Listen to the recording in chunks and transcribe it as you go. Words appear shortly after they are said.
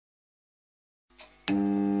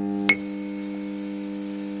And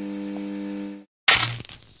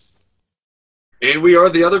we are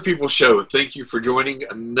the Other People Show. Thank you for joining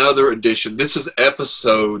another edition. This is I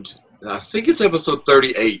think it's episode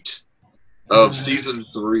 38 of season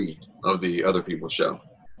 3 of the Other People Show.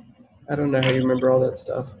 I don't know how you remember all that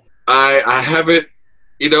stuff. I have it,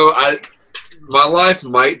 my life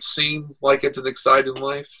might seem like it's an exciting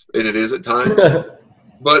life, and it is at times.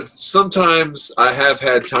 But sometimes I have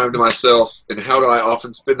had time to myself, and how do I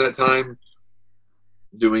often spend that time?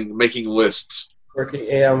 Making lists.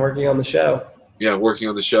 I'm working on the show. Yeah, working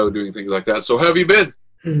on the show, doing things like that. So how have you been?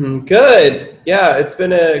 Good. Yeah, it's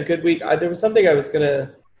been a good week. There was something something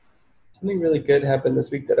really good happened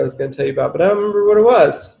this week that I was going to tell you about, but I don't remember what it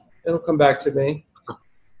was. It'll come back to me.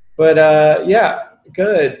 But yeah,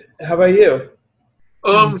 good. How about you?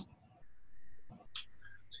 I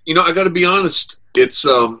got to be honest. It's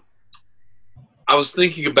I was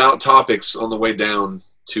thinking about topics on the way down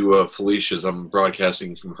to Felicia's. I'm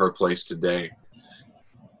broadcasting from her place today.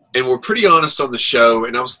 And we're pretty honest on the show,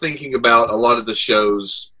 and I was thinking about a lot of the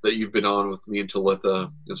shows that you've been on with me and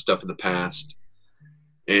Talitha and stuff in the past.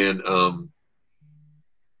 And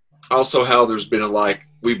also how there's been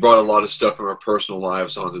we brought a lot of stuff from our personal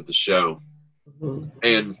lives onto the show.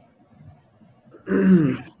 And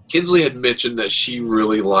Kinsley had mentioned that she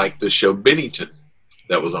really liked the show Bennington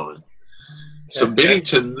that was on. So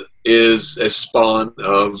Bennington is a spawn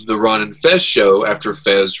of the Ron and Fez show after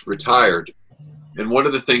Fez retired. And one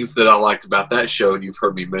of the things that I liked about that show, and you've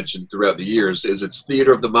heard me mention throughout the years, is it's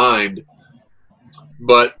theater of the mind,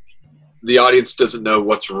 but the audience doesn't know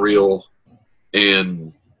what's real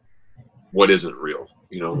and what isn't real.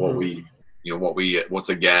 What's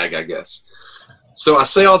a gag, I guess. So I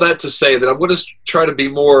say all that to say that I'm going to try to be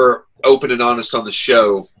more open and honest on the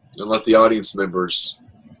show and let the audience members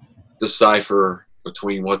decipher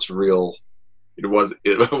between what's real and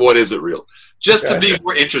what isn't real. Just to be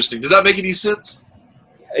more interesting. Does that make any sense?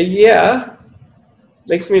 Yeah.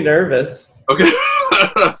 Makes me nervous. Okay.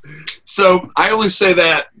 So I only say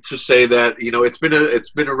that to say that,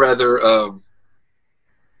 it's been a rather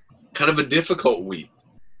kind of a difficult week,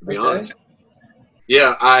 to be honest.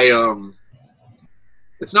 Yeah,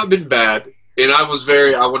 it's not been bad. And I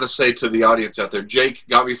want to say to the audience out there, Jake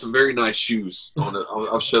got me some very nice shoes.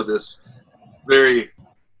 I'll show this. Very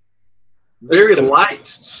light.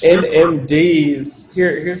 NMDs.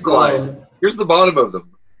 Here's mine. Here's the bottom of them.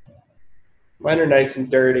 Mine are nice and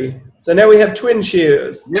dirty. So now we have twin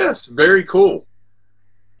shoes. Yes, very cool.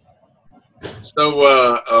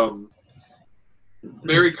 So,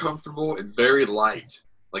 very comfortable and very light.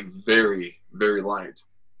 Like very, very light.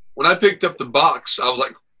 When I picked up the box, I was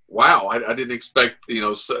like, wow, I didn't expect,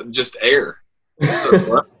 just air.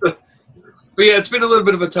 But yeah, it's been a little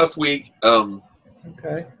bit of a tough week.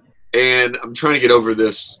 Okay. And I'm trying to get over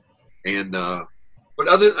this. And,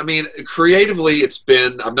 creatively,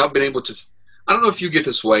 I've not been able to, I don't know if you get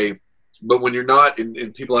this way, but when you're not,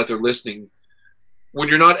 and people out there listening, when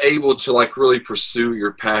you're not able to really pursue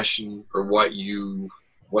your passion or what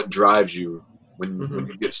drives you when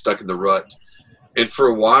you get stuck in the rut. And for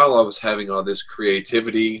a while, I was having all this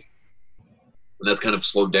creativity, and that's kind of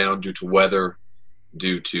slowed down due to weather,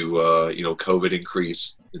 due to, COVID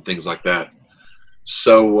increase and things like that.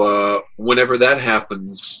 So whenever that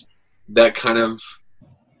happens, that kind of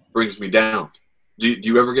brings me down. Do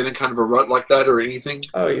you ever get in kind of a rut like that or anything?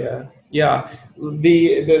 Oh yeah, yeah.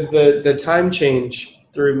 The time change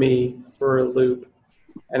threw me for a loop,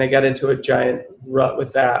 and I got into a giant rut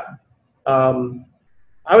with that.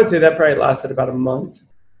 I would say that probably lasted about a month.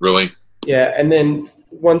 Really? Yeah, and then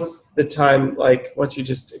once you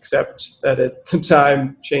just accept that the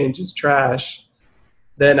time change is trash,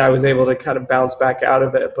 then I was able to kind of bounce back out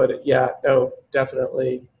of it. But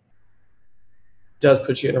definitely does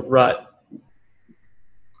put you in a rut.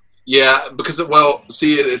 Yeah, because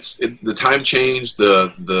it's the time change.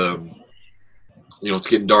 It's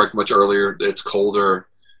getting dark much earlier. It's colder,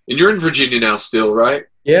 and you're in Virginia now, still, right?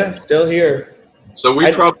 Yeah, still here. So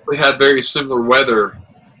we probably have very similar weather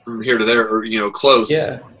from here to there, or close.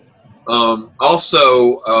 Yeah.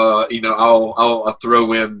 Also, I'll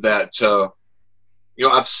throw in that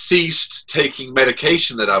I've ceased taking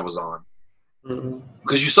medication that I was on.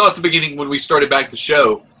 Because you saw at the beginning when we started back the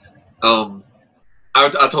show, I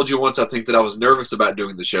told you once I think that I was nervous about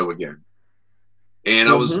doing the show again, and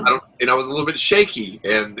I was a little bit shaky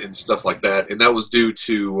and stuff like that, and that was due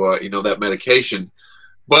to that medication.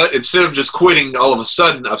 But instead of just quitting all of a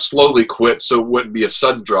sudden, I've slowly quit so it wouldn't be a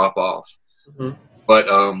sudden drop off. But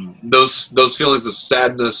those feelings of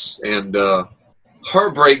sadness and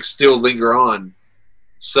heartbreak still linger on.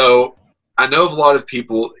 So I know of a lot of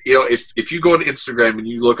people, you know, if you go on Instagram and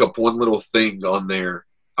you look up one little thing on there,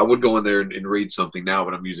 I would go in there and read something now,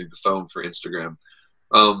 but I'm using the phone for Instagram.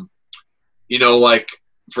 Um, you know, like,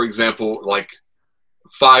 for example, like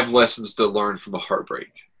 5 lessons to learn from a heartbreak.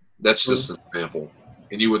 That's just an example.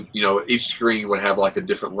 And you would, you know, each screen would have like a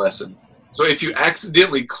different lesson. So if you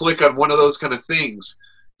accidentally click on one of those kind of things,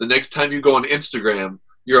 the next time you go on Instagram,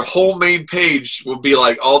 your whole main page will be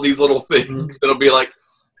like all these little things. It'll be like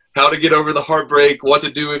how to get over the heartbreak, what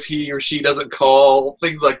to do if he or she doesn't call,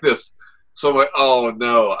 things like this. So I'm like, oh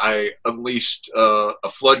no, I unleashed a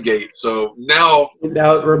floodgate. So now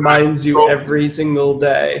it reminds you every single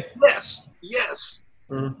day. Yes, yes.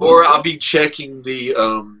 Or I'll be checking the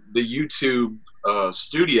YouTube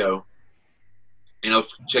studio, and I'll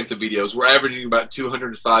check the videos. We're averaging about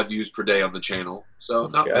 205 views per day on the channel, so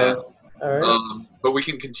That's not good. bad. All right. But we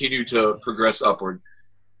can continue to progress upward,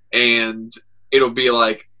 and it'll be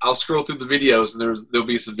like I'll scroll through the videos, and there'll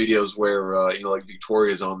be some videos where you know, like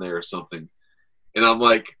Victoria's on there or something, and I'm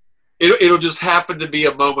like, it'll just happen to be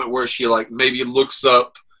a moment where she like maybe looks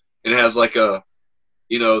up and has like a,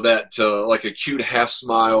 you know, that like a cute half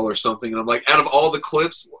smile or something, and I'm like, out of all the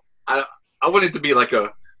clips, I want it to be like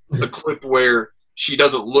a clip where she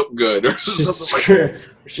doesn't look good or something like that.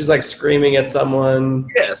 She's like screaming at someone.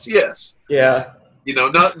 Yes, yes. Yeah. You know,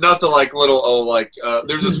 not the like little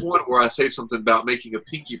there's this one where I say something about making a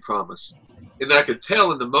pinky promise, and I could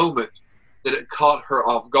tell in the moment that it caught her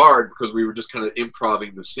off guard because we were just kind of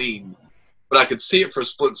improvising the scene, but I could see it for a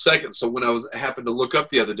split second. So when I happened to look up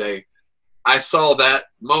the other day, I saw that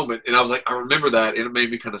moment, and I was like, I remember that, and it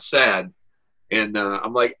made me kind of sad. And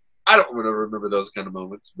I'm like, I don't want to remember those kind of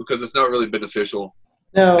moments because it's not really beneficial.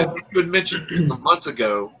 No. And you had mentioned months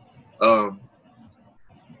ago,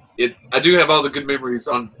 I do have all the good memories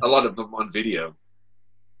on a lot of them on video.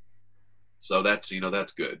 So that's, you know,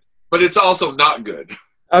 that's good. But it's also not good.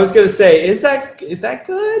 I was going to say, is that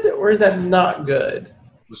good or is that not good?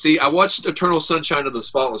 See, I watched Eternal Sunshine of the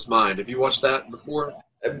Spotless Mind. Have you watched that before?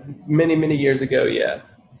 Many, many years ago, yeah.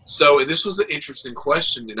 So, and this was an interesting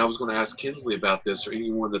question, and I was going to ask Kinsley about this, or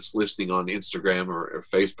anyone that's listening on Instagram or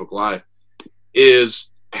Facebook Live,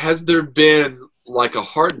 has there been like a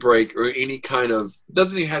heartbreak or any kind of,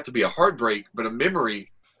 doesn't even have to be a heartbreak, but a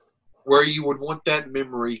memory where you would want that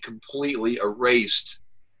memory completely erased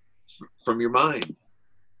from your mind?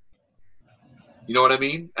 You know what I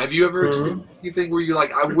mean? Have you ever experienced anything where you're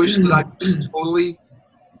like, I wish that I could just totally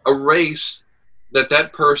erase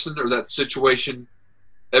that person or that situation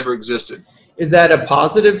ever existed? Is that a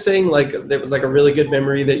positive thing? Like there was like a really good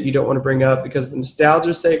memory that you don't want to bring up because of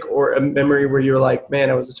nostalgia's sake, or a memory where you're like, man,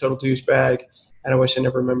 I was a total douchebag and I wish I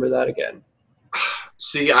never remember that again?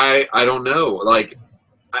 See, I don't know. Like,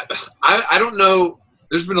 I don't know.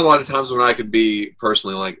 There's been a lot of times when I could be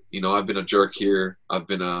personally like, you know, I've been a jerk here. I've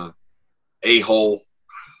been a-hole,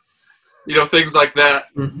 you know, things like that.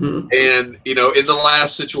 And, you know, in the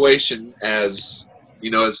last situation, as, you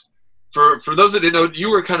know, as for those that didn't know, you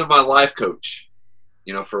were kind of my life coach,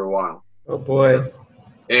 you know, for a while. Oh, boy.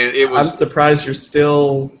 And it was. I'm surprised you're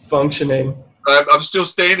still functioning. I'm still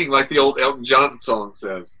standing, like the old Elton John song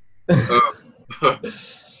says.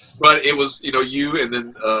 But it was, you know, you and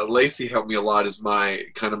then Lacey helped me a lot as my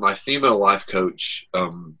female life coach.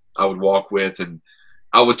 I would walk with, and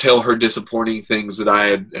I would tell her disappointing things that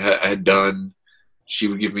I had done. She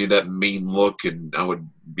would give me that mean look, and I would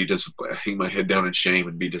be disappointed, hang my head down in shame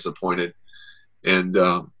and be disappointed. And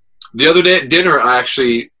the other day at dinner, I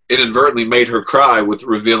actually inadvertently made her cry with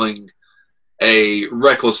revealing a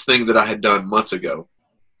reckless thing that I had done months ago.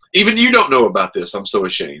 Even you don't know about this. I'm so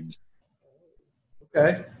ashamed.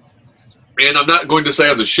 Okay. And I'm not going to say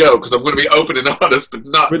on the show because I'm going to be open and honest, but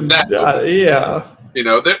not that. Yeah. You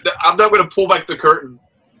know, I'm not going to pull back the curtain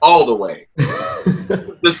all the way.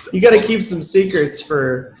 You got to keep some secrets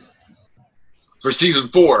for season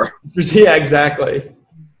 4. Yeah, exactly.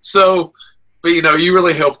 So, but you know, you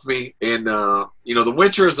really helped me, and you know, the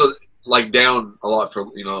winter is like down a lot for,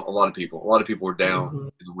 you know, a lot of people. A lot of people are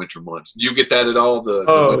down in the winter months. Do you get that at all?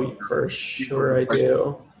 For sure I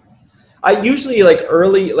do. I usually like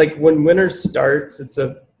early, like when winter starts, it's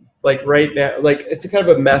like right now, like it's a kind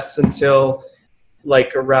of a mess until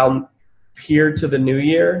like around here to the new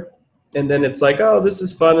year. And then it's like, oh, this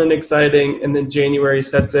is fun and exciting. And then January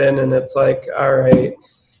sets in and it's like, all right.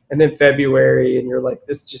 And then February, and you're like,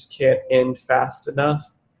 this just can't end fast enough.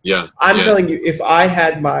 Yeah. I'm telling you, if I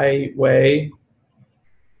had my way,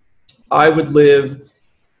 I would live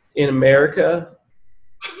in America.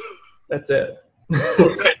 That's it.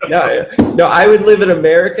 No, I would live in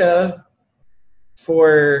America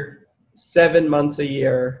for 7 months a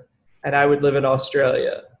year, and I would live in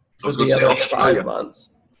Australia I for was going the to say other Australia. 5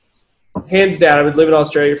 months. Hands down, I would live in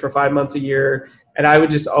Australia for 5 months a year, and I would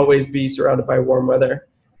just always be surrounded by warm weather.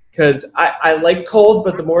 Because I like cold,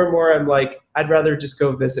 but the more and more I'm like, I'd rather just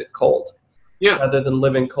go visit cold rather than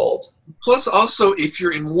live in cold. Plus, also, if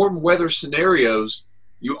you're in warm weather scenarios,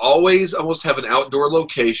 you always almost have an outdoor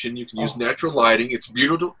location. You can use natural lighting. It's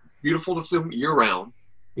beautiful to film year-round.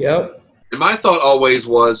 Yep. And my thought always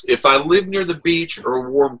was, if I live near the beach or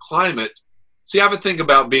a warm climate, see, I would think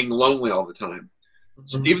about being lonely all the time.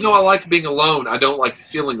 Mm-hmm. Even though I like being alone, I don't like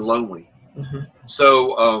feeling lonely. Mm-hmm.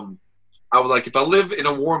 So I was like, if I live in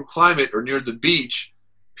a warm climate or near the beach,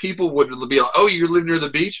 people would be like, oh, you live near the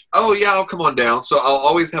beach? Oh, yeah, I'll come on down. So I'll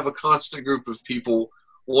always have a constant group of people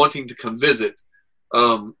wanting to come visit.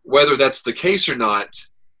 Whether that's the case or not,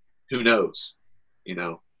 who knows? You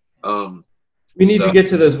know. We need to get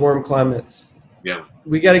to those warm climates. Yeah.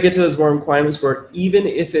 We got to get to those warm climates where even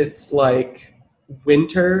if it's like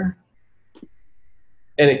winter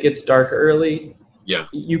and it gets dark early,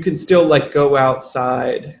 you can still like go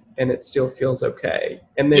outside and it still feels okay.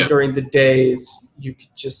 And then during the days, you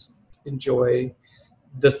could just enjoy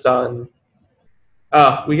the sun.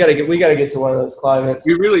 We gotta get to one of those climates.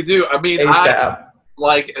 We really do. I mean, ASAP.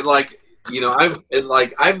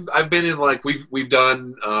 I've been in like we've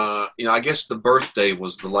done. I guess the birthday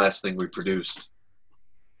was the last thing we produced.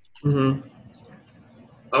 Mm-hmm.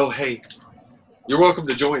 Oh, hey, you're welcome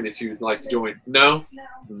to join if you'd like to join. No.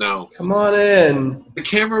 Come on in. The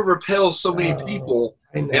camera repels so many people,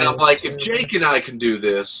 and I'm like, if Jake and I can do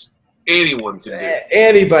this, anyone can do it.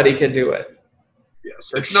 Anybody can do it.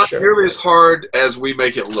 Yes, it's not nearly as hard as we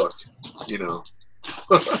make it look. You know.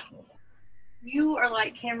 You are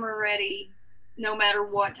like camera ready no matter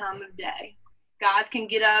what time of day. Guys can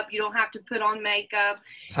get up. You don't have to put on makeup.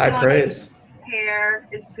 It's high praise. Hair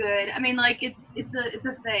is good. I mean, like it's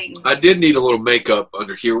a thing. I did need a little makeup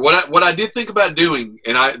under here. What I did think about doing,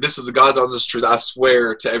 and this is the God's honest truth, I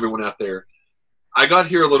swear to everyone out there, I got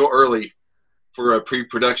here a little early for a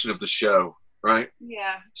pre-production of the show, right?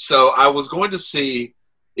 Yeah. So I was going to see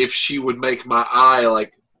if she would make my eye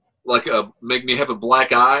make me have a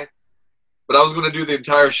black eye. But I was going to do the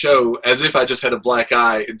entire show as if I just had a black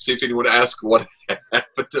eye and see if anyone would ask what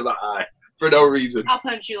happened to my eye for no reason. I'll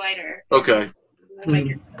punch you later. Okay.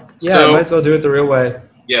 Yeah, might as well do it the real way.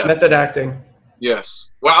 Yeah. Method acting.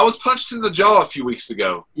 Yes. Well, I was punched in the jaw a few weeks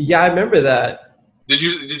ago. Yeah, I remember that. Did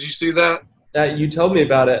you see that? You told me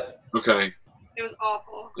about it. Okay. It was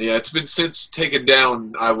awful. Yeah, it's been since taken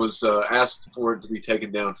down. I was asked for it to be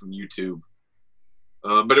taken down from YouTube.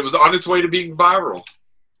 But it was on its way to being viral.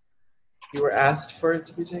 You were asked for it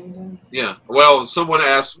to be taken down? Yeah. Well, someone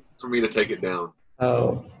asked for me to take it down.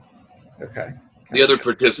 Oh. Okay. The other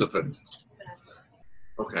participant.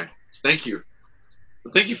 Okay. Thank you.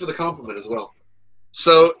 Thank you for the compliment as well.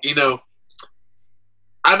 So,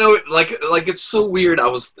 I know it like it's so weird. I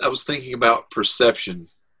was thinking about perception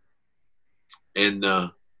and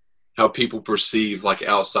how people perceive like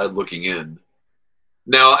outside looking in.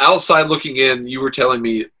 Now, outside looking in, you were telling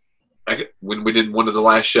me when we did one of the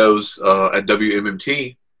last shows at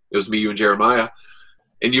WMMT, it was me, you, and Jeremiah,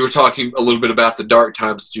 and you were talking a little bit about the dark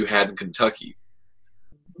times that you had in Kentucky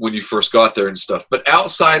when you first got there and stuff. But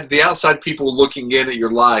the outside people looking in at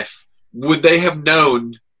your life, would they have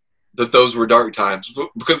known that those were dark times?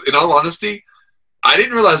 Because in all honesty, I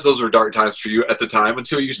didn't realize those were dark times for you at the time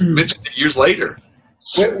until you mentioned it years later.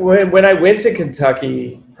 When I went to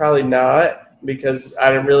Kentucky, probably not. Because I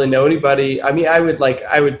didn't really know anybody. I mean, I would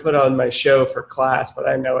put on my show for class, but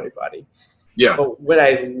I didn't know anybody. Yeah. But when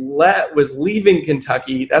I was leaving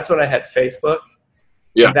Kentucky, that's when I had Facebook.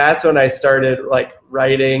 Yeah. And that's when I started like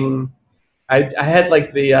writing. I had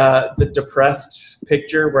like the depressed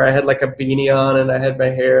picture where I had like a beanie on and I had my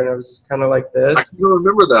hair and I was just kind of like this. I can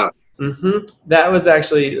remember that. Mm-hmm. That was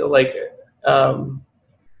actually like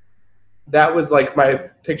that was like my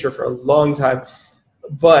picture for a long time,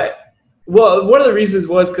 but. Well, one of the reasons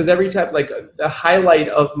was because every time, like the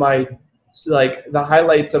highlights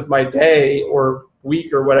of my day or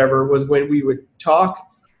week or whatever was when we would talk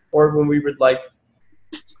or when we would like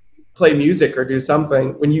play music or do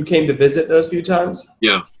something. When you came to visit those few times,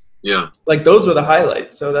 yeah, like those were the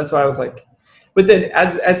highlights. So that's why I was like, but then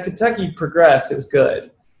as Kentucky progressed, it was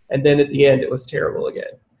good, and then at the end, it was terrible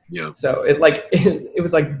again. Yeah. So it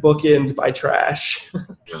was like bookended by trash.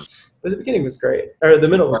 Yeah. But the beginning was great, or the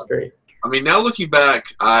middle was great. I mean, now looking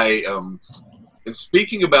back, and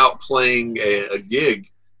speaking about playing a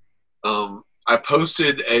gig,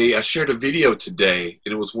 I shared a video today,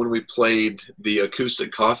 and it was when we played the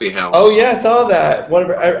Acoustic Coffee House. Oh yeah, I saw that. One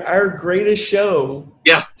of our greatest show.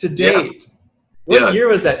 Yeah. To date. Yeah. What year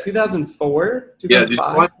was that? 2004?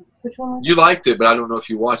 2005? Which one was You liked it, but I don't know if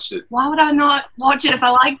you watched it. Why would I not watch it if I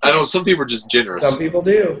liked it? I know some people are just generous. Some people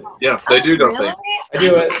do. Yeah, they do, don't really? I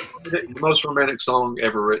do it. they? The most romantic song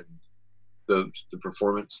ever written. The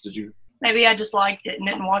performance. Did you? Maybe I just liked it and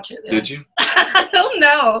didn't watch it. Then. Did you? I don't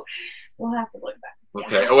know. We'll have to look back.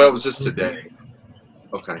 Okay. Oh, well, it was just today.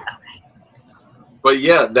 Okay. But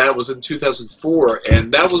yeah, that was in 2004,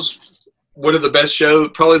 and that was one of the best show,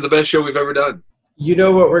 probably the best show we've ever done. You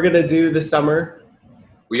know what we're gonna do this summer?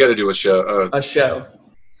 We got to do a show. A show.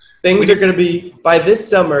 Things are going to be, by this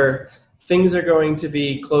summer, things are going to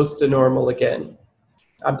be close to normal again.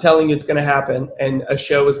 I'm telling you it's going to happen, and a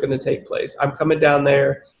show is going to take place. I'm coming down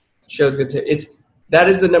there. Show's going to that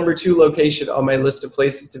is the number 2 location on my list of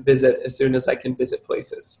places to visit as soon as I can visit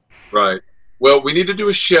places. Right. Well, we need to do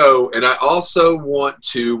a show, and I also want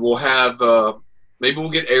to, we'll have, maybe we'll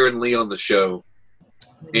get Aaron Lee on the show,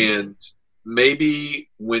 and maybe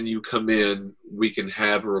when you come in, we can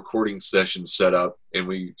have a recording session set up and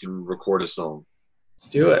we can record a song. Let's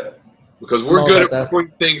do it. Because we're good at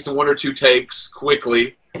recording things in 1 or 2 takes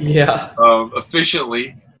quickly, yeah,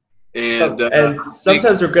 efficiently. And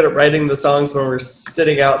sometimes we're good at writing the songs when we're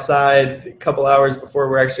sitting outside a couple hours before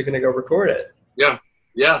we're actually going to go record it. Yeah,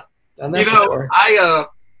 yeah. Done that before. I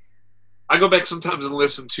go back sometimes and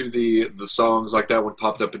listen to the songs like that one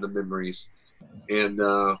popped up in the memories. And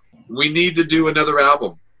we need to do another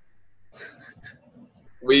album.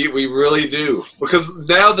 We really do. Because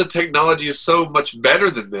now the technology is so much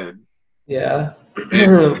better than then. Yeah.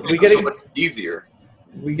 It's so much easier.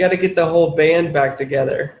 We got to get the whole band back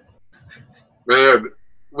together. Man,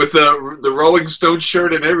 with the Rolling Stone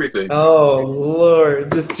shirt and everything. Oh,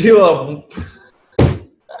 Lord. Just 2 of them.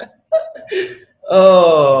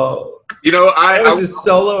 Oh. You know, I was just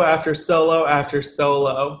solo after solo after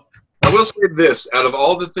solo. I will say this, out of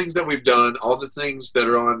all the things that we've done, all the things that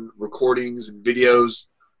are on recordings and videos,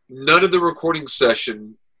 none of the recording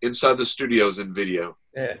session inside the studios in video.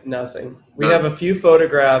 Nothing. We have a few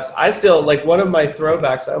photographs. I still, like one of my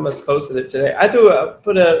throwbacks, I almost posted it today. I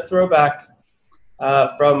put a throwback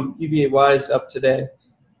from UVAY's up today,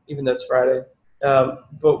 even though it's Friday.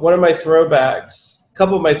 But one of my throwbacks, a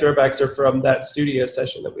couple of my throwbacks are from that studio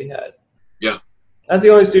session that we had. Yeah. That's the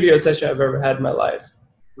only studio session I've ever had in my life.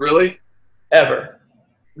 Really? Ever.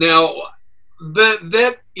 Now,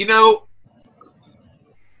 that you know.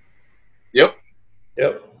 Yep.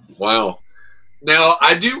 Yep. Wow. Now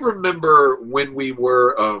I do remember when we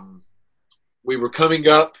were coming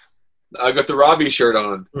up. I got the Robbie shirt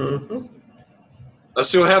on. Mm-hmm. I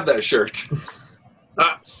still have that shirt.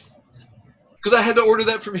 Because I had to order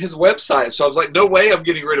that from his website, so I was like, no way, I'm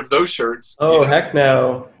getting rid of those shirts. Oh, heck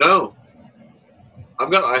no. No.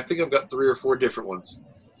 I think I've got 3 or 4 different ones.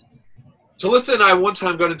 Talitha and I one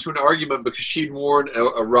time got into an argument because she'd worn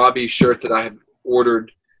a Robbie shirt that I had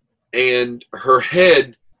ordered, and her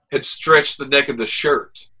head had stretched the neck of the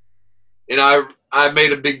shirt. And I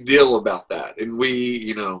made a big deal about that. And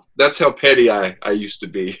that's how petty I used to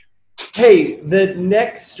be. Hey, the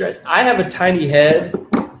neck stretch. I have a tiny head.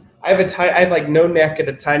 I have like no neck and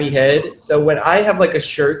a tiny head. So when I have like a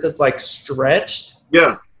shirt that's like stretched,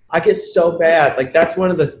 yeah, I get so bad. Like that's one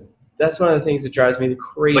of the things that drives me the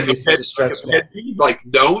craziest is a stretched neck. Like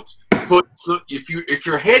don't put if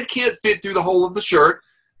your head can't fit through the hole of the shirt,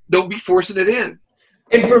 don't be forcing it in.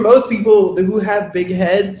 And for most people who have big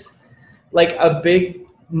heads, like a big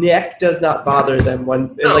neck does not bother them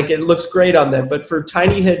like it looks great on them. But for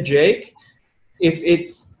tiny head Jake, if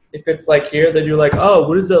it's like here, then you're like, oh,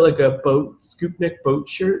 what is that, like a scoop neck boat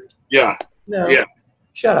shirt? Yeah. No. Yeah.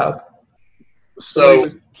 Shut up.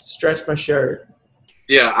 So stretch my shirt.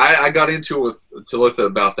 Yeah, I got into it with Talitha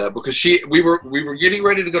about that because we were getting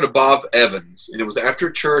ready to go to Bob Evans, and it was after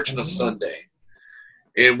church on a Sunday,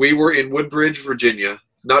 and we were in Woodbridge, Virginia,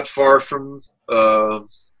 not far from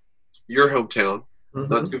your hometown,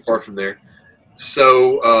 not too far from there.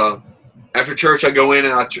 So after church, I go in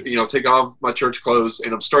and I take off my church clothes,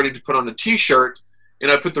 and I'm starting to put on a T-shirt,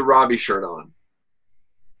 and I put the Robbie shirt on.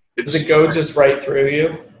 Does it go just right through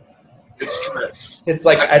you? It's stretched. It's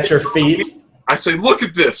like at your feet. I say, look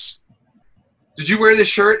at this. Did you wear this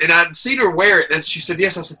shirt? And I'd seen her wear it. And she said,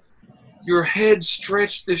 yes. I said, your head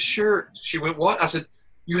stretched this shirt. She went, what? I said,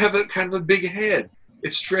 you have a kind of a big head.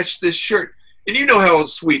 It stretched this shirt. And you know how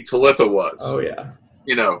sweet Talitha was. Oh, yeah.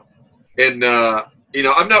 And,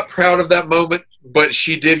 I'm not proud of that moment, but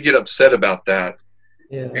she did get upset about that.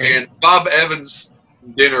 Yeah. And Bob Evans'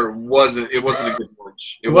 dinner wasn't a good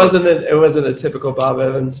lunch. It wasn't a typical Bob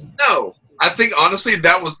Evans. No. I think, honestly,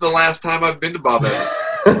 that was the last time I've been to Bob Evans.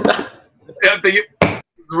 I think it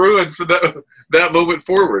ruined for that moment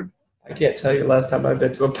forward. I can't tell you last time I've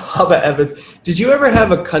been to a Bob Evans. Did you ever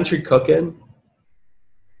have a country cookin'?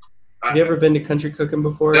 Have you ever been to country cooking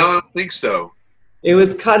before? No, I don't think so. It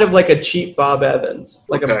was kind of like a cheap Bob Evans,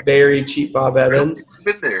 like a very cheap Bob Evans. I've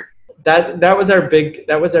been there. That was our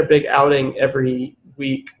big outing every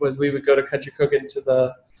week. Was we would go to country cooking to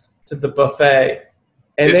the buffet,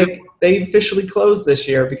 and they officially closed this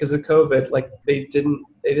year because of COVID. Like they didn't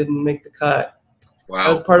make the cut. Wow, that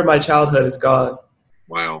was part of my childhood. It's gone.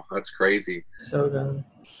 Wow, that's crazy. So gone.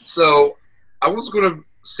 So I was going to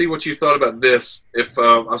see what you thought about this.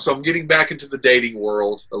 So I'm getting back into the dating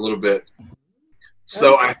world a little bit.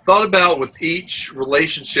 So I thought about with each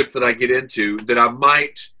relationship that I get into that I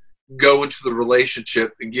might go into the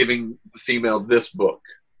relationship and giving the female this book.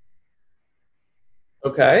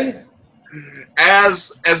 Okay.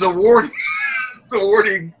 As a warning,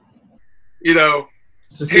 you know.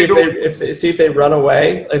 To see if they run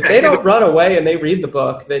away. If they don't run away and they read the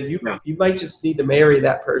book, then you might just need to marry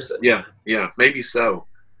that person. Yeah, maybe so.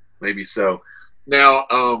 Now,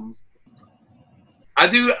 I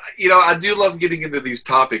do love getting into these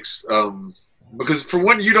topics because for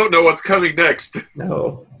one, you don't know what's coming next.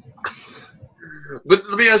 No. But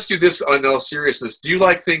let me ask you this in all seriousness. Do you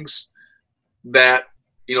like things that,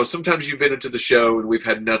 sometimes you've been into the show and we've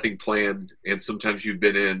had nothing planned, and sometimes you've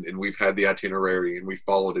been in and we've had the itinerary and we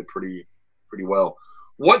followed it pretty well.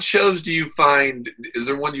 What shows do you find, is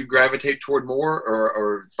there one you gravitate toward more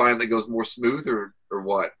or find that goes more smooth or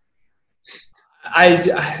what?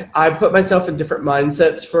 I put myself in different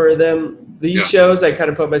mindsets for them. These shows I kind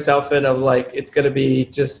of put myself in of like, it's going to be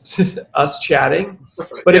just us chatting.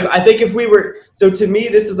 But if we were, so to me,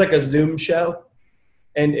 this is like a Zoom show,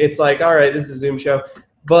 and it's like, all right, this is a Zoom show.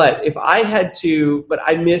 But if I had to, but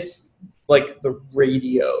I miss like the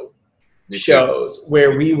radio shows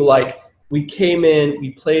where we came in,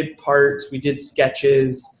 we played parts, we did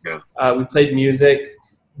sketches, we played music.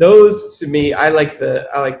 Those to me, I like that,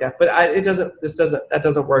 but that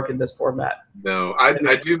doesn't work in this format. No,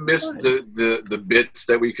 I do miss the bits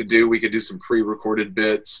that we could do. We could do some pre-recorded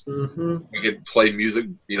bits. Mm-hmm. We could play music,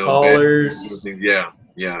 callers. Yeah,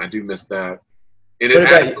 I do miss that. And it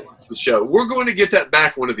adds to the show. We're going to get that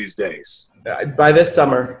back one of these days. By this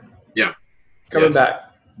summer. Yeah, coming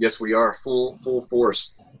back. Yes, we are full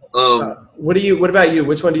force. What about you?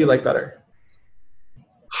 Which one do you like better?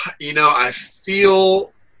 I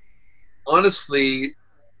feel honestly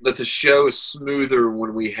that the show is smoother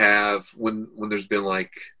when there's been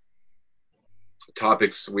like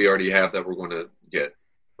topics we already have that we're going to get.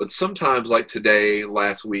 But sometimes, like today,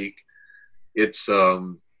 last week, it's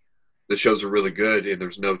the shows are really good and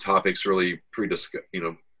there's no topics really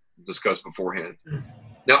discussed beforehand.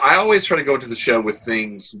 Now, I always try to go into the show with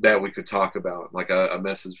things that we could talk about. Like I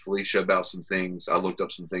messaged Felicia about some things. I looked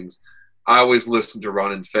up some things. I always listen to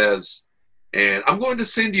Ron and Fez, and I'm going to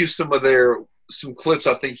send you some clips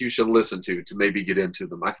I think you should listen to maybe get into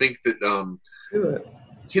them. I think that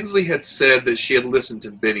Kinsley had said that she had listened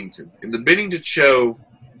to Bennington. And the Bennington show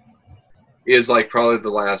is like probably the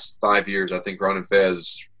last 5 years. I think Ron and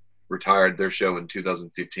Fez retired their show in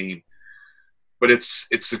 2015. But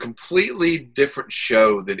it's a completely different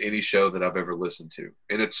show than any show that I've ever listened to.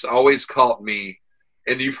 And it's always caught me,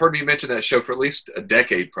 and you've heard me mention that show for at least a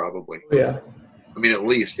decade probably. Yeah. I mean, at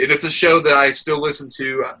least. And it's a show that I still listen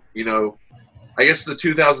to, I guess the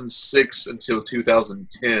 2006 until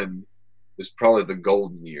 2010 is probably the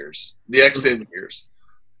golden years, the XM years.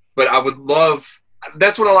 But I would love,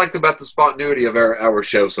 that's what I like about the spontaneity of our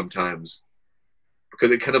show sometimes, because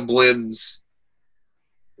it kind of blends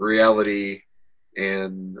reality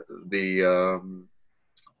and the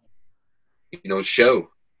show.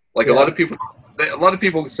 Like a lot of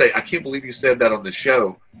people say, I can't believe you said that on the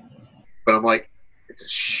show, but I'm like, it's a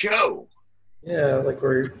show. Yeah, like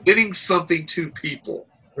we're getting something to people.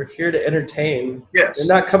 We're here to entertain. Yes.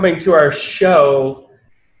 They're not coming to our show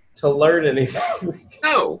to learn anything.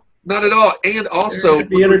 No, not at all. And also,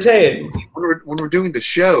 be entertained. When we're doing the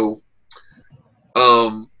show,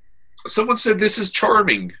 someone said this is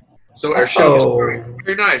charming. So our show is very,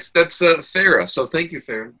 very nice. That's Farrah. So thank you,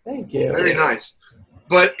 Farrah. Thank you. Very nice.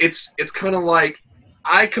 But it's kind of like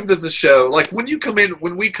I come to the show like when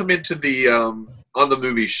we come into the on the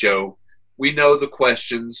movie show, we know the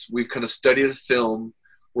questions. We've kind of studied the film.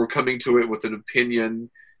 We're coming to it with an opinion,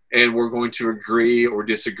 and we're going to agree or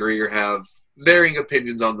disagree or have varying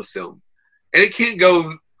opinions on the film. And it can't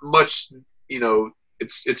go much.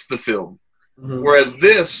 It's the film. Mm-hmm. Whereas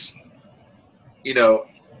this,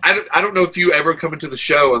 I don't know if you ever come into the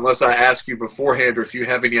show unless I ask you beforehand or if you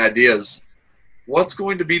have any ideas. what's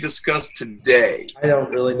going to be discussed today? I don't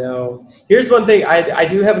really know. Here's one thing. I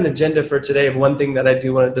do have an agenda for today of one thing that I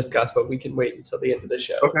do want to discuss, but we can wait until the end of the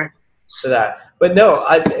show Okay. for that. But no,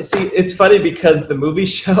 I see. It's funny because the movie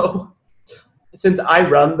show, since I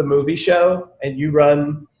run the movie show and you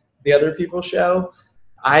run the other people's show,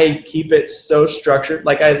 I keep it so structured.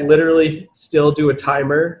 Like I literally still do a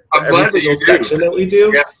timer for every single section that we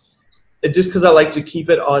do. Yeah. Just because I like to keep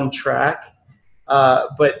it on track.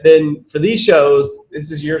 But then for these shows,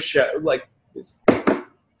 this is your show. Like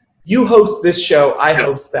you host this show, I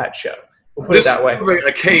host that show. We'll put it that way.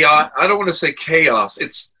 A chaos. I don't want to say chaos.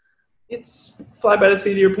 It's fly by the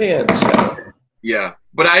seat of your pants show. Yeah,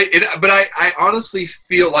 but I honestly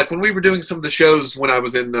feel like when we were doing some of the shows when I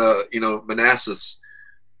was in Manassas,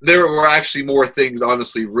 there were actually more things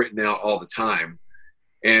honestly written out all the time.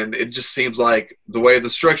 And it just seems like the way the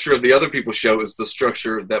structure of the other people's show is the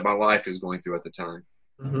structure that my life is going through at the time.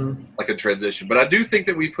 Mm-hmm. Like a transition. But I do think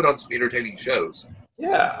that we put on some entertaining shows.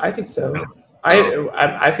 Yeah, I think so.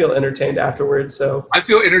 I feel entertained afterwards. So I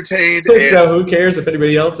feel entertained. So who cares if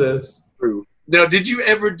anybody else is? True. Now,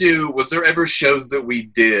 was there ever shows that we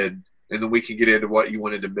did, and then we can get into what you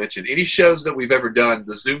wanted to mention, any shows that we've ever done,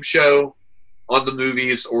 the Zoom show, On the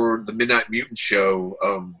Movies, or the Midnight Mutant show,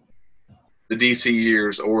 the DC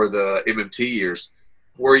years or the MMT years,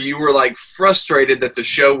 where you were like frustrated that the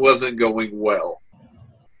show wasn't going well?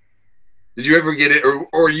 Did you ever get it, or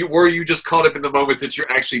were you just caught up in the moment that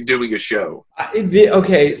you're actually doing a show?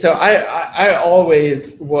 Okay, so I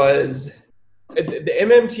always was, the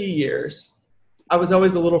MMT years, I was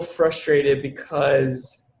always a little frustrated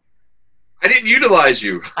because I didn't utilize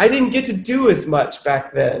you. I didn't get to do as much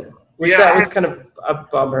back then, which that was kind of a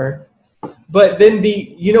bummer. But then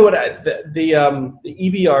the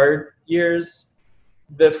EBR years,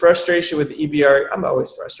 the frustration with the EBR, I'm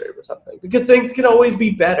always frustrated with something because things can always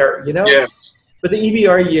be better, you know? Yeah. But the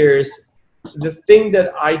EBR years, the thing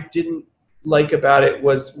that I didn't like about it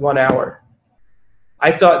was 1 hour.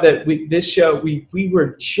 I thought that this show, we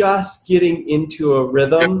were just getting into a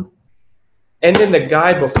rhythm. And then the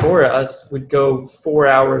guy before us would go 4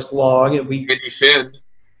 hours long and we'd get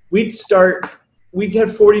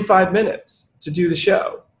 45 minutes to do the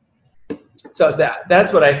show. So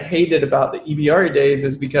that's what I hated about the EBR days,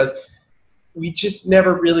 is because we just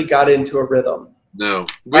never really got into a rhythm. No.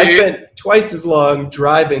 I spent twice as long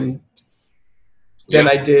driving than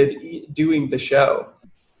I did doing the show.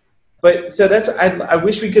 But so I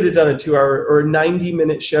wish we could have done a 2 hour or a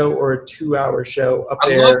 90-minute show or a 2 hour show up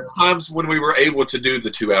there. I love the times when we were able to do the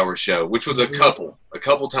 2 hour show, which was a couple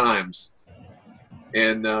times.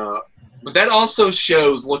 And, but that also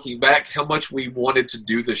shows, looking back, how much we wanted to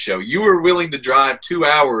do the show. You were willing to drive 2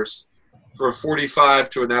 hours for a 45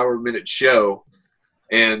 to an hour minute show.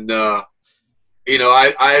 And, I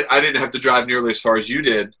didn't have to drive nearly as far as you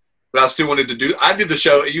did, but I still wanted to I did the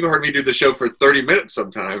show. You heard me do the show for 30 minutes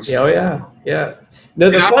sometimes. Oh, yeah. Yeah.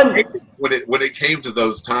 No, when it came to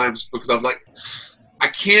those times, because I was like, I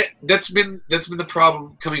can't, that's been the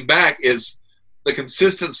problem coming back, is the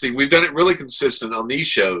consistency. We've done it really consistent on these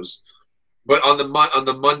shows. But on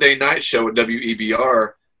the Monday night show at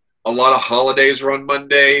WEBR, a lot of holidays were on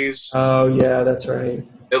Mondays. Oh, yeah, that's right.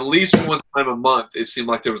 At least one time a month, it seemed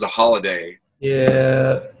like there was a holiday.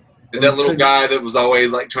 Yeah. And that little guy that was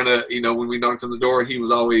always like trying to, when we knocked on the door, he was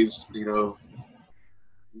always,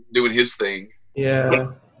 doing his thing.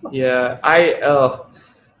 Yeah. Yeah.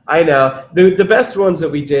 I know. The best ones that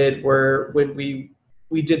we did were when we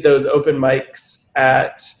did those open mics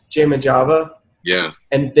at Jam and Java. Yeah.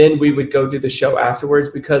 And then we would go do the show afterwards,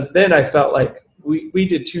 because then I felt like we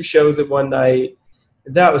did 2 shows in one night.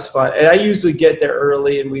 That was fun. And I usually get there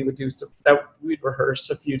early, and we would we'd rehearse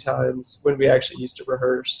a few times when we actually used to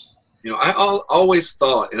rehearse. I always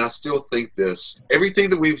thought, and I still think this, everything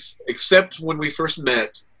that except when we first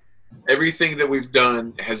met, everything that we've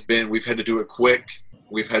done we've had to do it quick.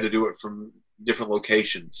 We've had to do it from different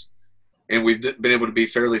locations. And we've been able to be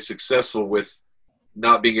fairly successful with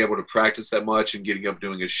not being able to practice that much and getting up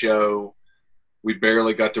doing a show. We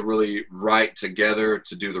barely got to really write together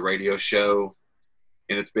to do the radio show.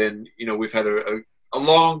 And it's been, we've had a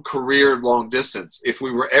long career, long distance. If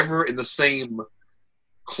we were ever in the same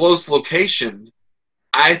close location,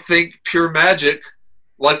 I think pure magic,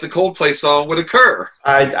 like the Coldplay song, would occur.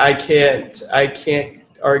 I can't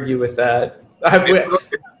argue with that.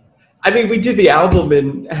 I mean, we did the album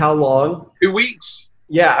in how long? 2 weeks.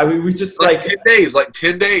 Yeah, I mean, we just 10 days,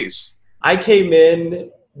 10 days. I came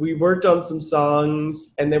in, we worked on some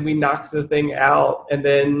songs, and then we knocked the thing out, and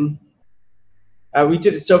then we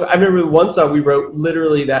did it. So I remember one song we wrote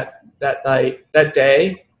literally that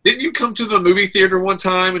day, Didn't you come to the movie theater one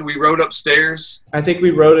time and we rode upstairs? I think we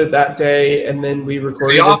wrote it that day, and then we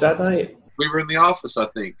recorded it that night. We were in the office, I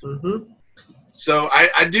think. Mm-hmm. So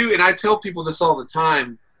I do, and I tell people this all the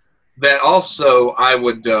time, that also I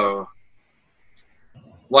would,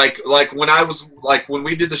 like when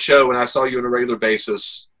we did the show and I saw you on a regular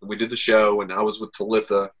basis, and we did the show and I was with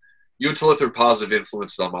Talitha, you and Talitha are positive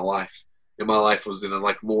influences on my life. And my life was in a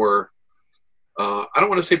like more, I don't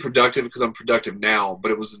want to say productive because I'm productive now, but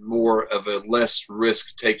it was more of a less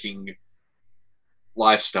risk-taking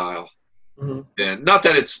lifestyle. Mm-hmm. And not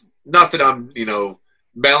that I'm, you know,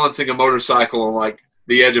 balancing a motorcycle on like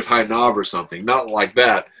the edge of High Knob or something, not like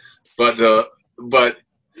that, but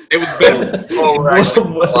it was better.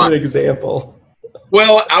 What an example.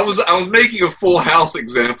 Well, I was making a Full House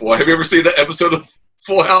example. Have you ever seen that episode of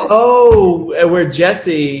Full House? Oh, where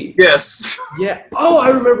Jesse. Yes. Yeah. Oh, I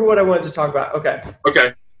remember what I wanted to talk about. Okay.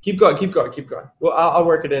 Okay. Keep going. Well, I'll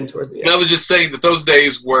work it in towards the end. And I was just saying that those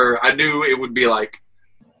days where I knew it would be like,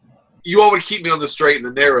 you all would keep me on the straight and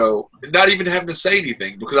the narrow and not even having to say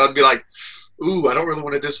anything because I'd be like, ooh, I don't really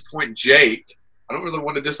want to disappoint Jake. I don't really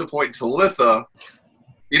want to disappoint Talitha.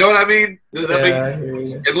 You know what I mean? Does that make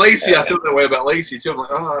And Lacey, I feel that way about Lacey too. I'm like,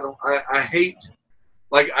 oh, I hate,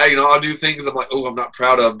 like, I'll do things I'm like, oh, I'm not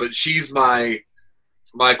proud of, but she's my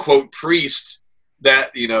quote priest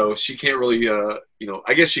that, you know, she can't really, you know,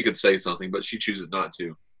 I guess she could say something, but she chooses not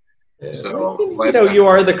to. Yeah. So, you know, you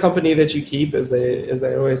are the company that you keep, as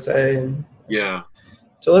they always say. And yeah.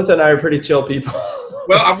 Talitha and I are pretty chill people.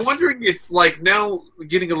 Well, I'm wondering if, like, now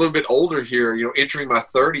getting a little bit older here, you know, entering my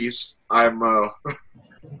 30s, I'm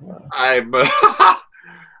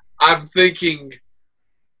thinking,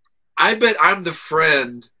 I bet I'm the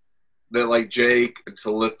friend that like Jake and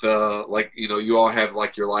Talitha, like, you know, you all have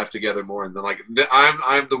like your life together more, and then like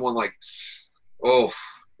I'm the one like, oh,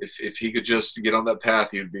 if he could just get on that path,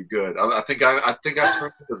 he would be good. I think I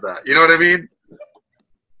turned into that. You know what I mean?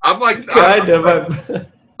 I'm like kind of.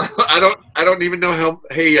 I don't even know how.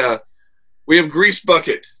 Hey, we have Grease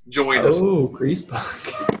Bucket join us. Oh, Grease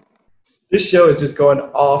Bucket. This show is just going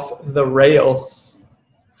off the rails.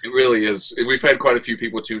 It really is. We've had quite a few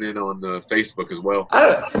people tune in on Facebook as well.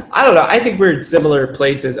 I don't know. I think we're in similar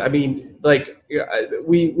places. I mean, like,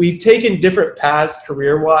 we've taken different paths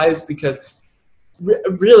career-wise because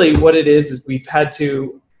really what it is we've had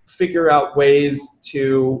to figure out ways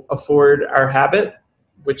to afford our habit,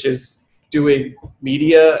 which is doing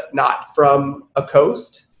media not from a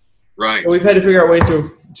coast. Right. So we've had to figure out ways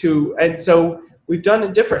and so we've done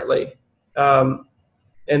it differently.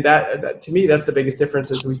 And that to me, that's the biggest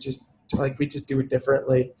difference is we just do it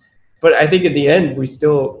differently. But I think in the end, we're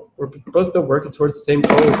both still working towards the same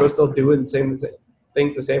goal. We're both still doing the same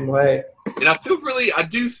things the same way. And I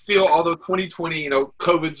do feel, although 2020, you know,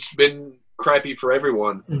 COVID's been crappy for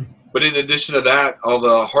everyone. But in addition to that, all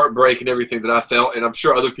the heartbreak and everything that I felt, and I'm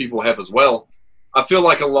sure other people have as well, I feel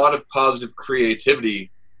like a lot of positive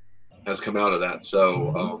creativity has come out of that.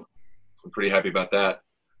 So I'm pretty happy about that.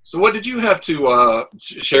 So what did you have to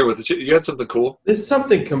share with us? You had something cool? This is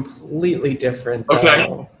something completely different, though.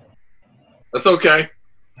 Okay. That's okay.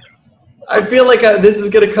 I feel like this is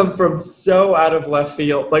going to come from so out of left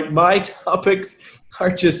field. Like, my topics are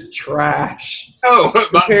just trash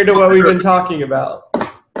compared to what we've been talking about.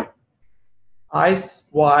 I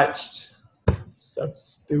watched so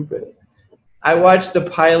stupid. I watched the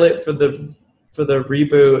pilot for the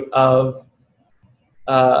reboot of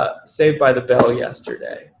Saved by the Bell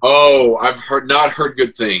yesterday. Oh, I've not heard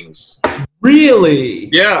good things. Really?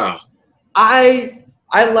 Yeah. I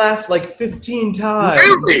laughed like 15 times.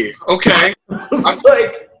 Really? Okay. It's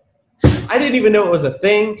like, I didn't even know it was a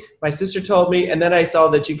thing. My sister told me, and then I saw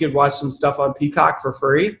that you could watch some stuff on Peacock for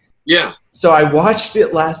free. Yeah. So I watched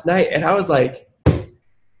it last night, and I was like,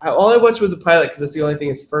 all I watched was the pilot because that's the only thing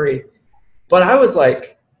that's free. But I was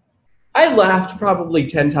like, I laughed probably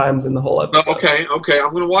 10 times in the whole episode. Okay. I'm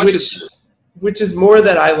going to watch it. Which is more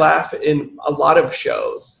than I laugh in a lot of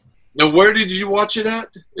shows. Now, where did you watch it at?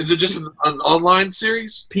 Is it just an online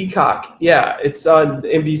series? Peacock. Yeah, it's on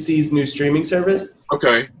NBC's new streaming service.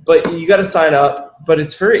 Okay. But you got to sign up, but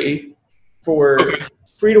it's free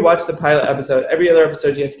free to watch the pilot episode. Every other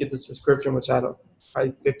episode you have to get the subscription, which I don't,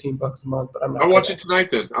 probably $15 a month, but I'm not. I'll watch it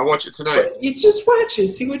tonight then. I'll watch it tonight. But you just watch it,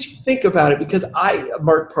 see what you think about it, because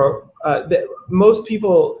most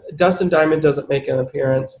people, Dustin Diamond doesn't make an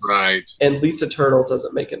appearance. Right. And Lisa Turtle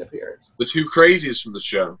doesn't make an appearance. The two crazies from the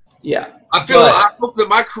show. Yeah. I hope that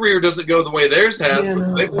my career doesn't go the way theirs has,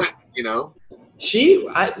 because they went, you know.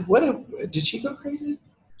 Did she go crazy?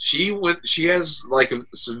 She has like a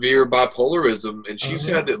severe bipolarism, and she's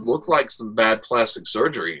had it look like some bad plastic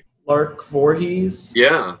surgery. Lark Voorhees.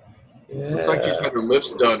 Yeah. Yeah. Looks like she's had her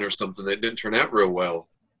lips done or something. That didn't turn out real well.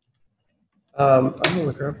 I'm gonna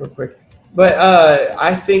look her up real quick. But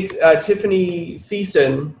I think Tiffany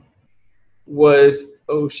Thiessen was.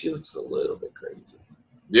 Oh, she looks a little bit crazy.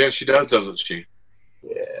 Yeah, she does, doesn't she?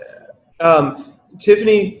 Yeah.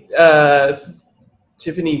 Tiffany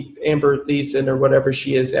Amber Thiessen or whatever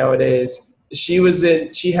she is nowadays.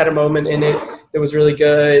 She had a moment in it that was really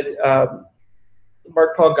good.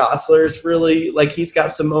 Mark Paul Gosselaar's really he's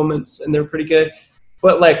got some moments and they're pretty good.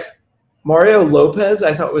 But Mario Lopez,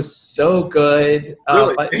 I thought was so good.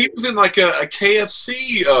 Really, he was in a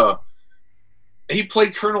KFC. He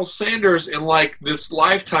played Colonel Sanders in this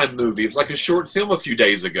Lifetime movie. It was like a short film a few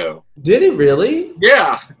days ago. Did he really?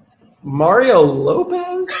 Yeah. Mario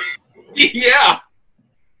Lopez? Yeah.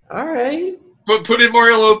 All right. But put in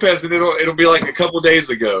Mario Lopez and it'll be like a couple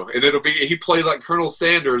days ago, and he plays like Colonel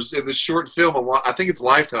Sanders in this short film. I think it's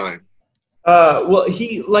Lifetime. Well,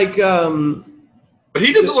 he But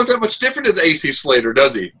he doesn't look that much different as AC Slater,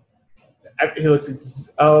 does he? He looks.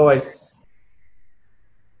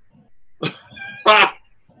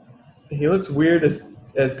 He looks weird as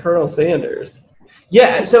Colonel Sanders.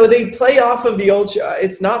 Yeah, so they play off of the old show.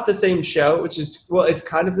 It's not the same show, it's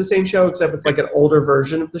kind of the same show, except it's like an older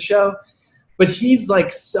version of the show. But he's I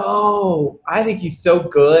think he's so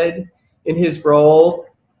good in his role.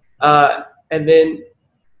 And then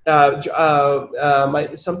what's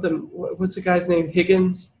the guy's name?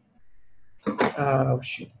 Higgins? Oh,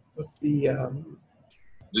 shoot. What's the...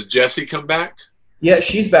 Does Jessie come back? Yeah,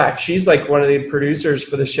 she's back. She's one of the producers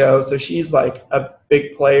for the show, so she's a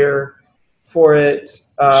big player for it.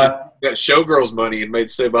 She got Showgirls money and made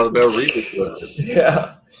Saved by the Bell reboot.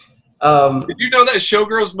 Yeah. Did you know that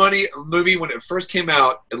Showgirls Money movie, when it first came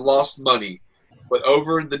out, it lost money, but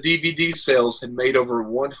over the DVD sales had made over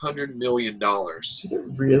 $100 million. Did it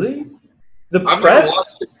really?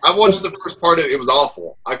 I watched the first part of it. It was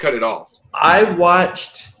awful. I cut it off. I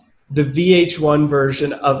watched the VH1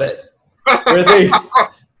 version of it, where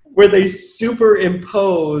they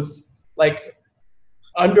superimpose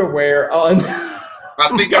underwear on. I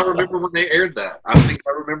think I remember when they aired that. I think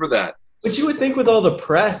I remember that. But you would think with all the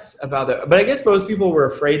press about it. But I guess most people were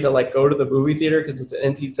afraid to go to the movie theater because it's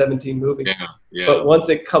an NC-17 movie. Yeah. But once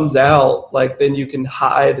it comes out, then you can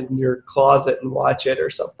hide in your closet and watch it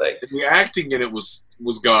or something. The acting in it was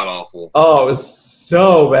god awful. Oh, it was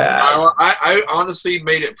so bad. I honestly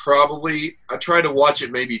made it I tried to watch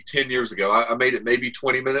it maybe 10 years ago. I made it maybe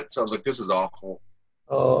 20 minutes. I was like, this is awful.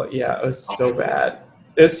 Oh, yeah, it was so bad.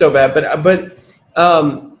 It was so bad. But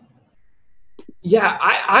yeah,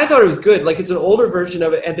 I thought it was good. It's an older version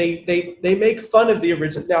of it, and they make fun of the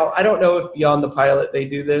original. Now, I don't know if beyond the pilot they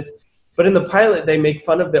do this, but in the pilot they make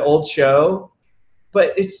fun of the old show.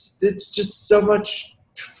 But it's just so much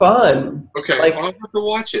fun. Okay, I'll have to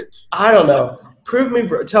watch it. I don't know. Prove me,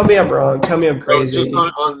 tell me I'm wrong. Tell me I'm crazy. It's just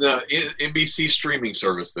on the NBC streaming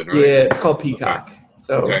service then, right? Yeah, it's called Peacock. Okay.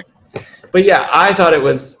 So, okay. But yeah, I thought it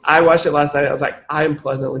was. I watched it last night. I was like, I'm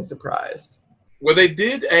pleasantly surprised. Well, they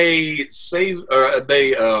did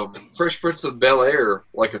Fresh Prince of Bel-Air,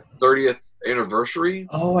 a 30th anniversary.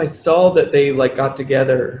 Oh, I saw that they got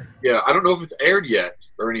together. Yeah, I don't know if it's aired yet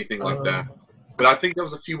or anything like that, but I think that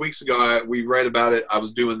was a few weeks ago. We read about it. I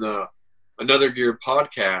was doing the Another Gear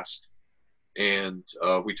podcast, and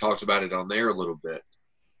we talked about it on there a little bit.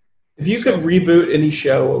 If you could reboot any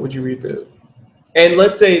show, what would you reboot? And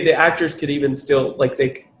let's say the actors could even still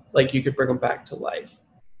you could bring them back to life.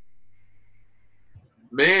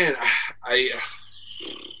 Man, I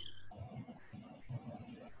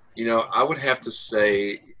would have to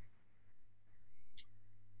say,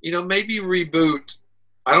 maybe reboot.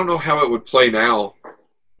 I don't know how it would play now,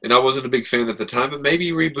 and I wasn't a big fan at the time, but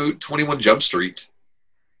maybe reboot 21 Jump Street.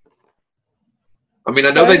 I mean, I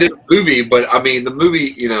know they did a movie, but I mean, the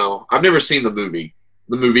movie, I've never seen the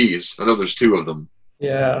movies. I know there's 2 of them.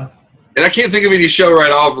 Yeah. And I can't think of any show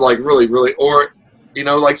right off, really, or,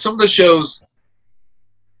 some of the shows,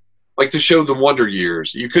 the show The Wonder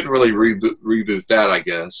Years. You couldn't really reboot that, I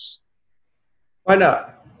guess. Why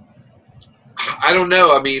not? I don't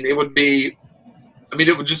know. I mean, it would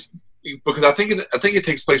just because I think it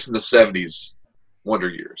takes place in the 70s, Wonder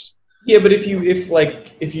Years. Yeah, but if you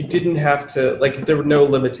didn't have to, if there were no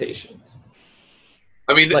limitations.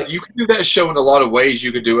 I mean, you could do that show in a lot of ways.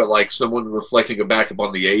 You could do it someone reflecting back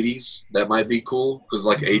upon the 80s. That might be cool because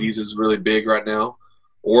 80s is really big right now.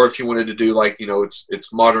 Or if you wanted to do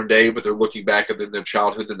it's modern day, but they're looking back at their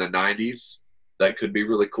childhood in the 90s, that could be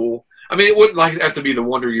really cool. I mean, it wouldn't have to be the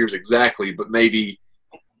Wonder Years exactly, but maybe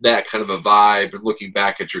that kind of a vibe and looking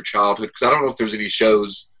back at your childhood. Because I don't know if there's any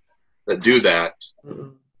shows that do that. Mm-hmm.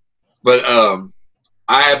 But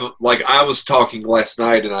I have I was talking last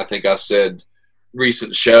night, and I think I said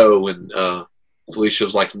recent show, and Felicia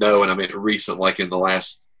was like, no, and I meant recent, like in the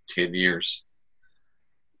last 10 years.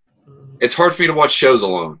 It's hard for me to watch shows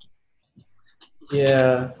alone.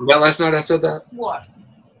 Yeah. That last night I said that? What?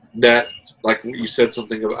 That, like, you said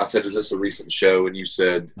something about, I said, is this a recent show? And you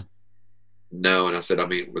said, no. And I said, I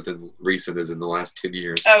mean, within recent is in the last 10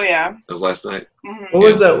 years. Oh, yeah. That was last night. Mm-hmm. What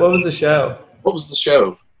was that? What was the show? What was the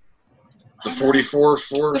show? The 44?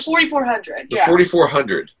 The 4400. The yeah.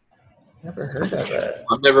 4400. Never heard of it.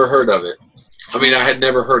 I've never heard of it. I mean, I had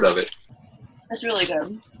never heard of it. That's really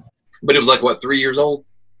good. But it was like, what, 3 years old?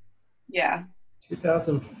 Yeah.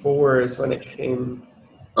 2004 is when it came.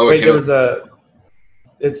 Oh, Wait, there was a.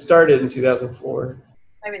 It started in 2004.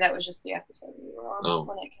 Maybe that was just the episode we were on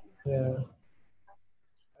when it came. Yeah.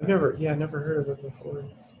 I've never heard of it before.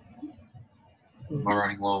 Am I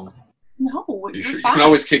running long? No, you can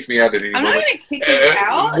always kick me out at any I'm moment. not going to kick you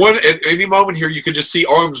out. At any moment here, you could just see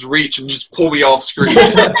arms reach and just pull me off screen.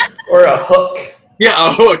 Or a hook. Yeah,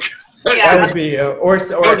 a hook. Yeah. That would be, or a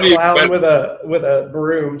clown with a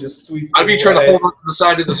broom just sweep. I'd be trying to hold on to the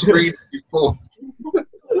side of the screen.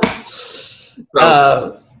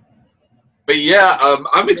 But yeah,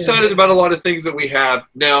 I'm excited about a lot of things that we have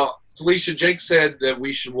now. Felicia, Jake said that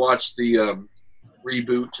we should watch the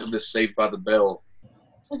reboot of this Saved by the Bell.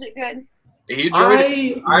 Was it good? He enjoyed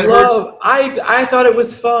it. I thought it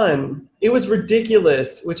was fun. It was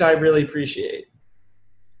ridiculous, which I really appreciate.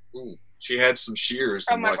 Ooh, she had some shears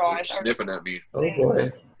and snipping at me. Oh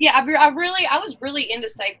boy. Yeah, I was really into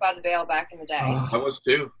Saved by the Bell back in the day. I was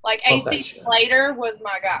too. Like AC Slater was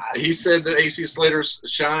my guy. He said that AC Slater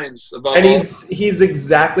shines above. And he's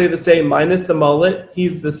exactly the same, minus the mullet.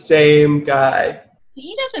 He's the same guy.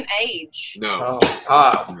 He doesn't age. No.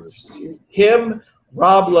 Him,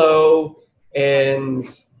 Rob Lowe,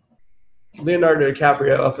 and Leonardo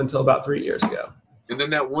DiCaprio up until about 3 years ago. And then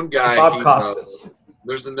that one guy, Bob Costas.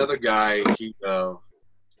 There's another guy.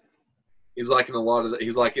 He's like in a lot of.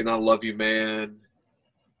 He's like in I Love You, Man.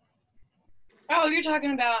 Oh, you're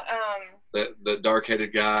talking about the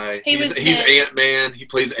dark-headed guy. He's Ant-Man. He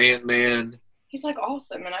plays Ant-Man. He's like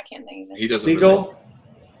awesome, and I can't think of it. He doesn't. Siegel?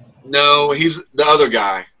 No, he's the other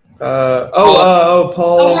guy. Paul.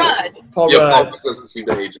 Paul Rudd. Paul Rudd. Rudd. Paul doesn't seem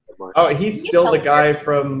to age that much. Oh, he's still the guy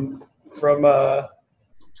from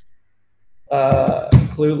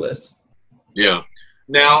Clueless. Yeah.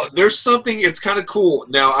 Now there's something. It's kind of cool.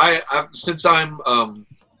 Now since I'm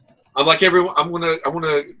like everyone. I want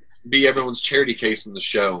to be everyone's charity case in the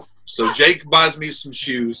show. So Jake buys me some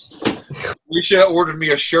shoes. Alicia ordered me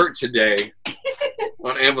a shirt today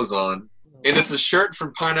on Amazon, and it's a shirt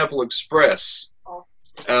from Pineapple Express.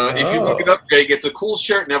 If you look it up, Jake, it's a cool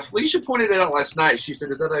shirt. Now Felicia pointed it out last night. She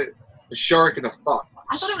said, "Is that a shark and a fox?"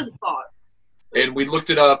 I thought it was a fox. And we looked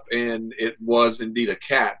it up, and it was indeed a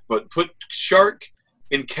cat. But put shark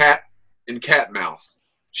in cat mouth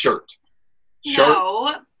shirt. Shark.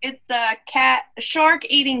 No, it's a shark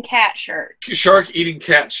eating cat shirt. Shark eating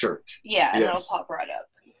cat shirt. Yeah, and it'll pop right up.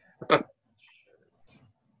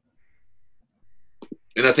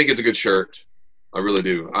 And I think it's a good shirt. I really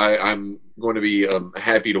do. I'm going to be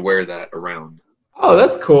happy to wear that around. Oh,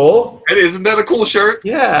 that's cool. And isn't that a cool shirt?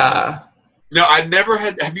 Yeah. No, I never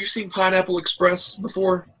had. Have you seen Pineapple Express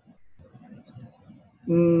before?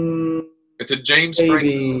 It's a James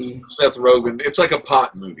Franco, Seth Rogen. It's like a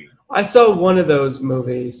pot movie. I saw one of those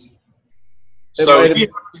movies. So he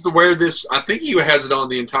has to wear this. I think he has it on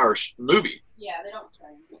the entire movie. Yeah, they don't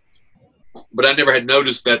change. But I never had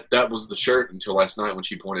noticed that was the shirt until last night when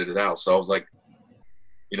she pointed it out. So I was like,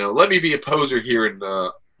 let me be a poser here, and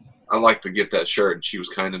I like to get that shirt. And she was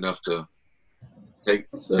kind enough to take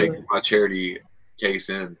my charity case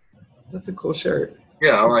in. That's a cool shirt.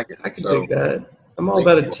 Yeah, I like it. I can dig that. I'm all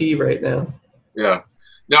about a tee right now. Yeah.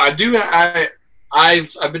 Now I do.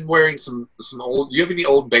 I've been wearing some old. You have any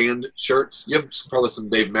old band shirts? You have probably some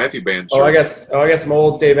Dave Matthews Band shirts. I got some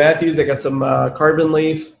old Dave Matthews. I got some Carbon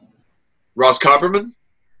Leaf. Ross Copperman.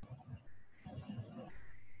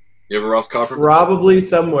 You have a Ross Copperman? Probably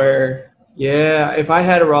somewhere. Yeah, if I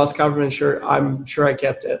had a Ross Copperman shirt, I'm sure I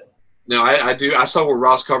kept it. No, I do. I saw where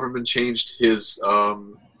Ross Copperman changed his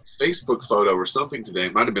Facebook photo or something today.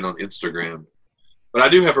 It might have been on Instagram. But I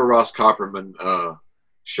do have a Ross Copperman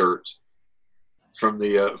shirt from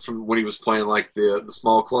when he was playing like the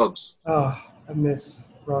small clubs. Oh, I miss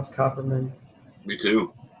Ross Copperman. Me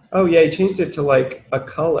too. Oh yeah, he changed it to like a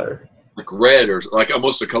color. Like red or like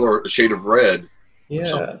almost a shade of red.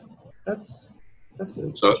 Yeah, that's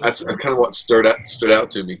so that's kind of what stood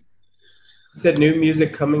out to me. He said new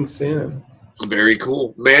music coming soon. Very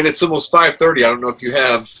cool, man. It's almost 5:30. I don't know if you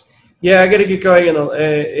have Yeah, I got to get going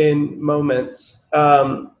in moments.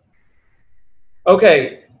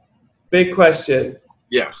 Okay, big question.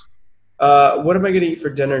 Yeah. What am I going to eat for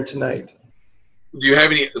dinner tonight? Do you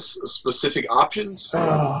have any specific options?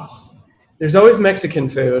 Oh, there's always Mexican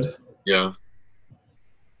food, Yeah.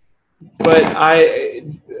 but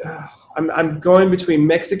I'm going between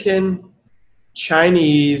Mexican,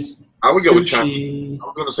 Chinese, I would go with Chinese. sushi. I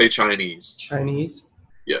was going to say Chinese. Chinese.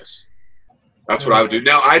 Yes. That's what I would do.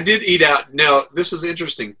 Now, I did eat out. Now, this is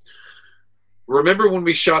interesting. Remember when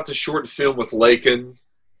we shot the short film with Lakin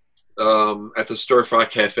at the Stir Fry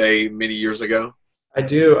Cafe many years ago? I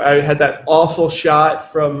do. I had that awful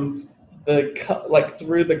shot from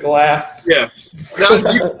through the glass. Yeah.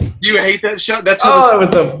 Now, you hate that shot? That's it was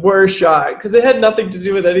the worst shot because it had nothing to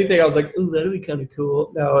do with anything. I was like, ooh, that'd be kind of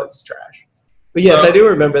cool. No, it's trash. But yes, I do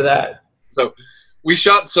remember that. So we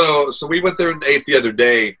shot. So we went there and ate the other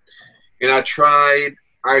day, and I tried.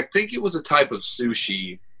 I think it was a type of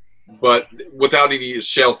sushi, but without any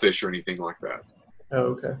shellfish or anything like that.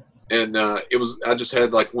 Oh, okay. And it was. I just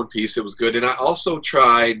had like one piece. It was good. And I also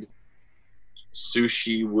tried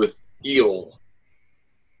sushi with eel.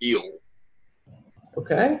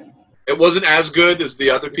 Okay. It wasn't as good as the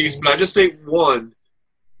other piece, but I just ate one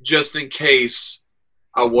just in case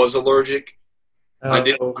I was allergic. I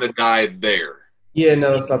didn't want to die there. Yeah,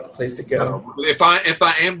 no, that's not the place to go. If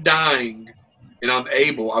I am dying and I'm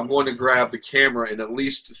able, I'm going to grab the camera and at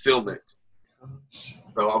least film it.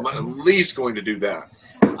 So I'm at least going to do that.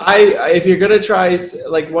 If you're gonna try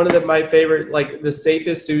like one of my favorite, like the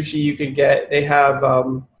safest sushi you can get, they have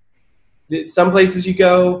some places you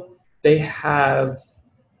go, they have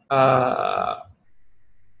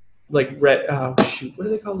like red. Oh shoot, what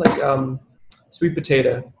do they call sweet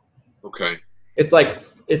potato? Okay. It's like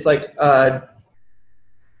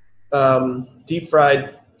deep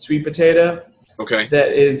fried sweet potato. Okay.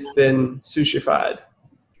 That is then sushified.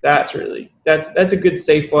 That's a good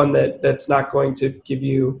safe one that's not going to give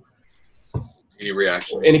you any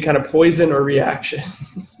reactions, any kind of poison or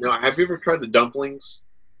reactions. Now, have you ever tried the dumplings?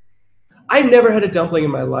 I never had a dumpling in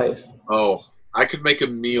my life. Oh, I could make a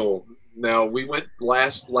meal. Now, we went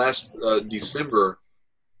last December.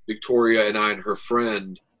 Victoria and I and her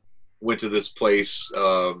friend went to this place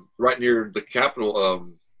right near the Capitol.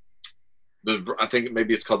 I think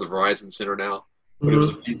maybe it's called the Verizon Center now, but it was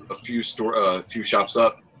a few shops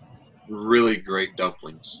up. Really great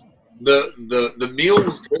dumplings. The meal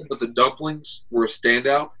was good, but the dumplings were a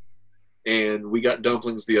standout. And we got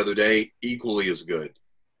dumplings the other day, equally as good.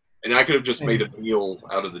 And I could have just made a meal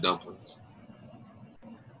out of the dumplings.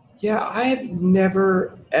 Yeah, I have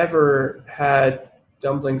never ever had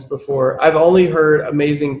dumplings before. I've only heard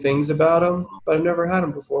amazing things about them, but I've never had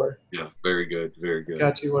them before. Yeah, very good, very good.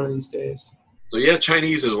 Got to one of these days. So yeah,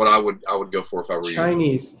 Chinese is what I would go for if I were you.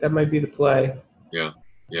 Chinese, that might be the play. Yeah,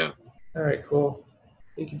 yeah. All right, cool.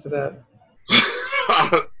 Thank you for that.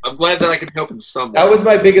 I'm glad that I can help in some way. That was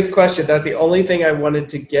my biggest question. That's the only thing I wanted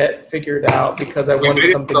to get figured out because I wanted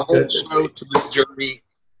something good this week. To this journey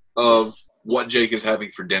of what Jake is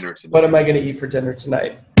having for dinner tonight. What am I going to eat for dinner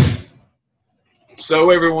tonight? So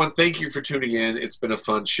everyone, thank you for tuning in. It's been a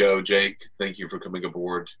fun show. Jake, thank you for coming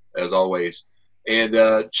aboard as always. And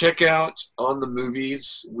check out On the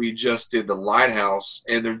Movies. We just did The Lighthouse,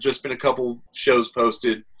 and there's just been a couple shows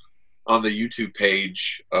posted on the YouTube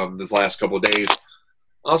page this last couple of days.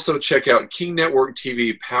 Also, check out King Network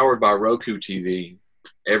TV, powered by Roku TV,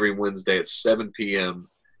 every Wednesday at 7 p.m.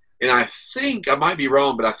 And I think, I might be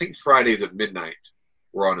wrong, but I think Fridays at midnight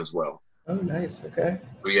we're on as well. Oh, nice. Okay.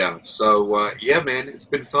 But yeah. So, yeah, man, it's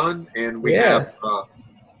been fun. And we have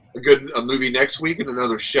a movie next week and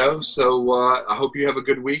another show. So I hope you have a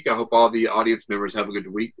good week. I hope all the audience members have a good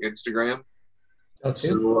week. Instagram.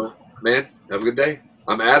 So, man, have a good day.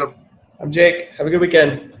 I'm Adam. I'm Jake. Have a good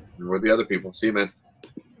weekend. And we're the other people. See you, man.